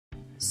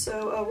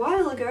So a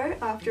while ago,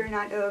 after a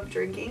night of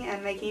drinking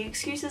and making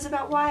excuses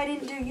about why I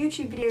didn't do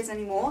YouTube videos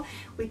anymore,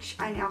 which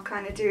I now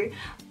kind of do,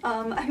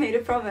 I made a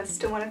promise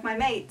to one of my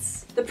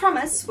mates. The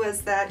promise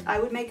was that I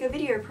would make a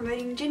video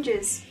promoting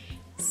gingers.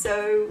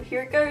 So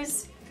here it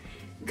goes.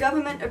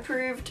 Government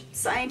approved,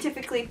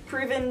 scientifically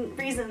proven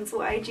reasons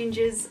why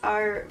gingers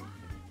are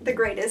the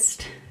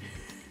greatest.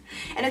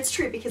 And it's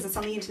true because it's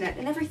on the internet,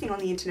 and everything on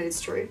the internet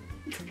is true.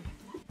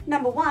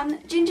 Number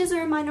 1, gingers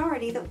are a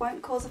minority that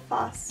won't cause a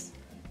fuss.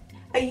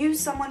 Are you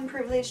someone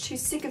privileged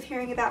who's sick of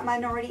hearing about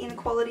minority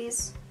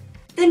inequalities?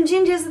 Then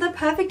gingers are the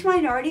perfect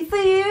minority for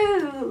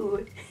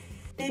you!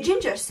 They're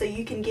ginger, so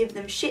you can give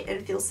them shit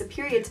and feel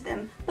superior to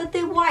them, but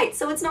they're white,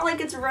 so it's not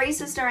like it's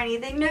racist or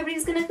anything,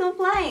 nobody's gonna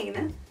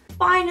complain.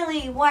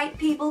 Finally, white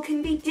people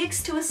can be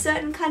dicks to a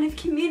certain kind of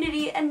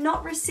community and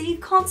not receive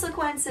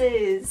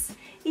consequences!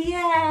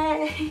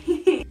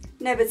 Yay!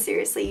 No, but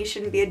seriously, you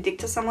shouldn't be a dick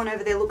to someone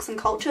over their looks and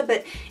culture,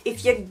 but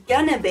if you're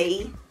gonna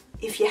be,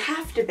 if you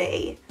have to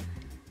be,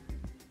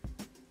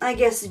 I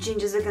guess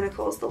gingers are gonna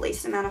cause the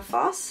least amount of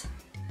fuss.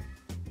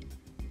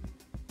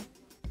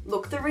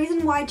 Look, the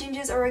reason why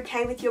gingers are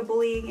okay with your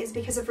bullying is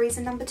because of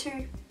reason number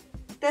 2.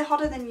 They're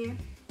hotter than you.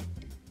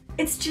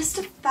 It's just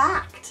a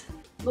fact.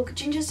 Look,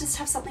 gingers just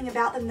have something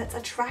about them that's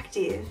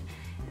attractive.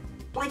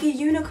 Like a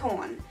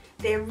unicorn.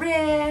 They're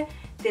rare,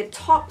 their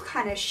top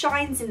kind of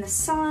shines in the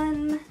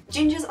sun.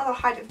 Gingers are the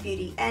height of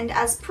beauty, and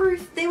as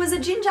proof, there was a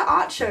ginger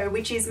art show,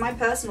 which is my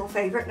personal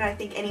favourite, and I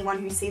think anyone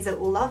who sees it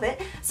will love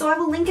it, so I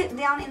will link it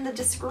down in the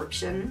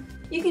description.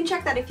 You can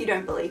check that if you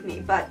don't believe me,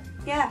 but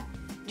yeah,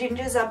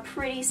 gingers are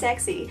pretty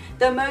sexy.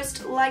 The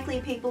most likely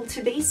people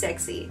to be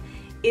sexy.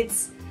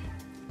 It's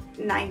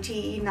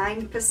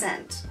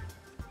 99%.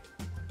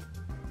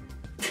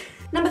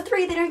 Number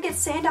 3, they don't get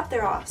sand up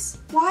their ass.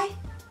 Why?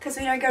 Because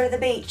we don't go to the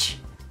beach.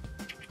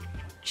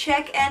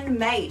 Check and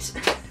mate.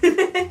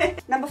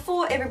 Number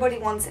 4, everybody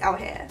wants our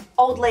hair.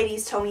 Old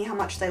ladies tell me how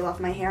much they love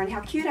my hair and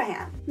how cute I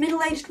am.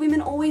 Middle-aged women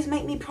always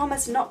make me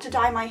promise not to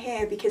dye my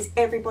hair because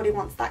everybody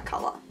wants that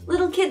colour.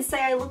 Little kids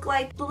say I look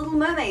like the Little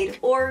Mermaid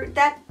or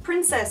that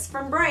princess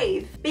from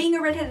Brave. Being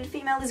a redheaded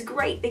female is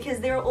great because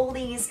there are all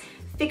these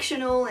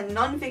fictional and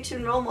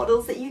non-fiction role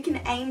models that you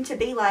can aim to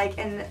be like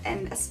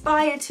and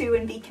aspire to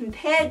and be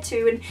compared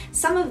to, and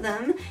some of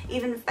them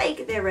even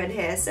fake their red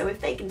hair, so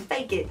if they can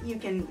fake it, you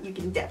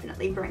can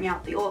definitely bring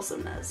out the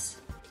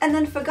awesomeness. And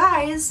then for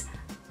guys,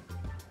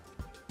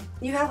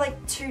 you have like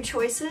 2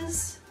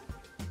 choices.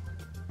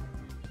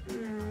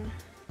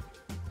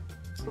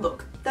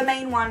 Look, the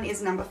main one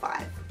is number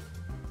 5.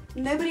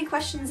 Nobody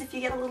questions if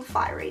you get a little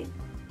fiery.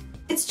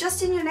 It's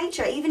just in your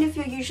nature. Even if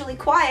you're usually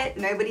quiet,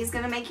 nobody's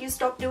gonna make you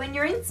stop doing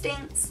your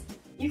instincts.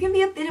 You can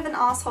be a bit of an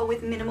asshole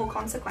with minimal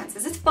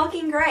consequences. It's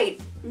fucking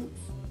great.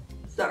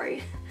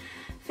 Sorry.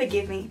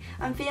 Forgive me.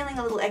 I'm feeling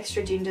a little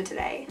extra ginger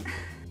today.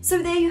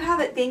 So there you have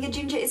it. Being a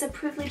ginger is a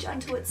privilege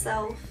unto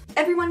itself.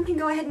 Everyone can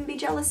go ahead and be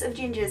jealous of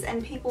gingers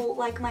and people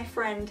like my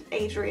friend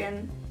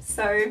Adrian.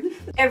 So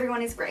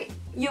everyone is great.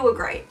 You are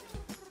great.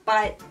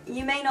 But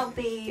you may not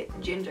be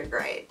ginger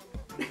great.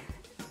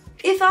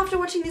 If after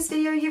watching this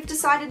video you've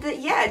decided that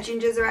yeah,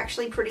 gingers are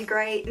actually pretty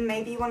great and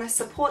maybe you want to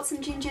support some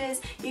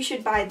gingers, you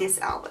should buy this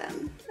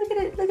album. Look at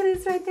it,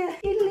 it's right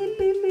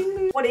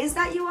there. What is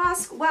that, you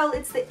ask? Well,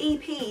 it's the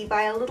EP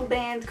by a little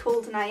band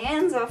called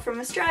Nyanza from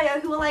Australia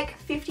who are like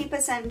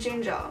 50%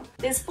 ginger.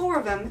 There's 4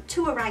 of them,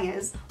 2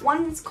 orangers.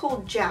 One's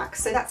called Jack,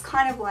 so that's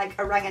kind of like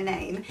a ranger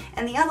name,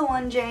 and the other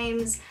one,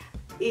 James,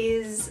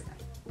 is,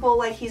 well,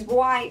 like he's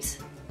white.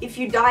 If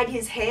you dyed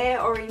his hair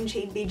orange,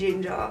 he'd be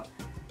ginger.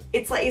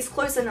 It's like, it's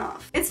close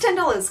enough. It's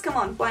 $10, come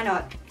on, why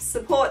not?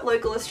 Support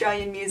local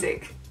Australian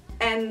music.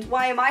 And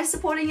why am I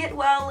supporting it?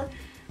 Well,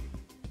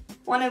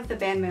 one of the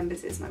band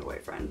members is my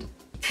boyfriend.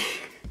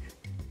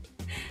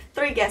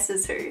 3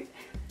 guesses who.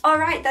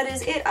 Alright, that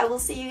is it. I will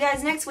see you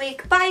guys next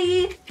week.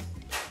 Bye!